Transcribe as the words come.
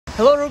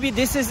Hello Ruby,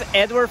 this is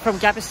Edward from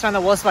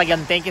Capistrano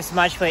Volkswagen. Thank you so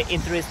much for your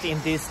interest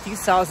in this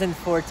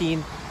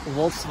 2014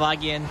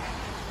 Volkswagen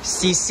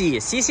CC.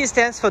 CC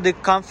stands for the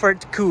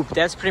Comfort Coupe.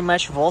 That's pretty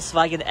much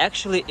Volkswagen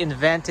actually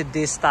invented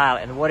this style,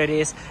 and what it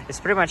is, it's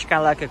pretty much kind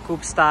of like a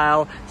coupe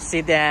style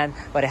sedan,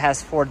 but it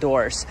has 4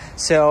 doors.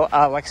 So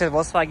like I said,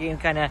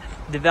 Volkswagen kind of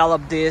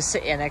developed this,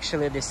 and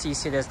actually the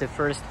CC, that's the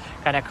first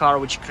kind of car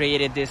which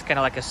created this kind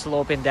of like a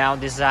sloping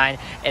down design.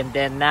 And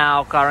then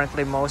now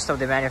currently most of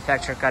the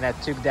manufacturer kind of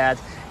took that,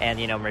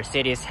 and you know,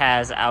 Mercedes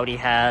has, Audi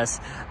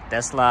has,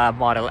 Tesla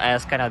Model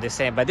S kind of the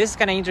same. But this is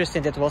kind of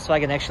interesting that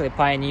Volkswagen actually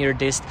pioneered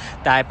this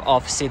type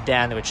of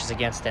sedan, which is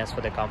again stands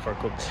for the Comfort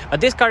Coupe.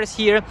 But this car is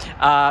here,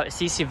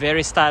 CC,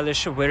 very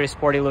stylish, very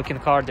sporty looking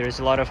car. There is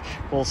a lot of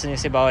cool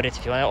things about it.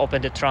 If you want to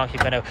open the trunk, you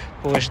kind of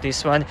push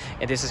this one,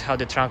 and this is how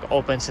the trunk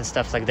opens and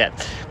stuff like that.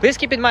 Please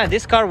keep in mind,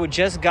 this car, we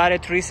just got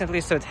it recently,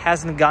 so it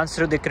hasn't gone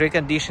through the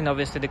recondition.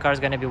 Obviously the car is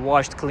going to be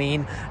washed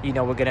clean, you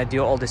know, we're going to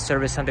do all the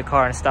service on the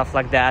car and stuff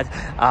like that.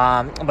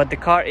 But the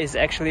car is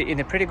actually in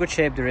a pretty good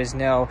shape. There is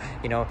no,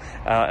 you know,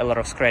 a lot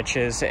of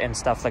scratches and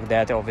stuff like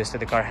that. Obviously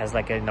the car has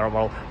like a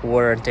normal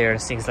wear and tear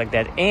and things like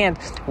that. And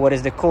what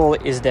is the cool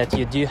is that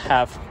you do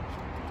have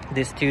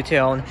this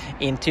two-tone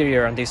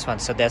interior on this one,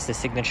 so that's the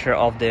signature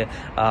of the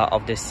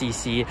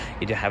CC.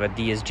 You do have a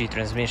DSG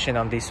transmission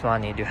on this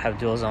one, you do have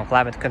dual zone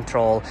climate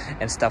control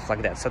and stuff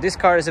like that. So this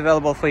car is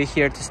available for you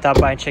here to stop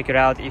by and check it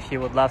out if you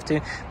would love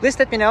to. Please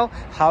let me know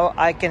how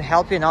I can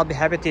help you, and I'll be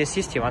happy to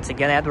assist you. Once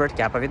again, Edward,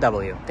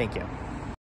 CapoVW. Thank you.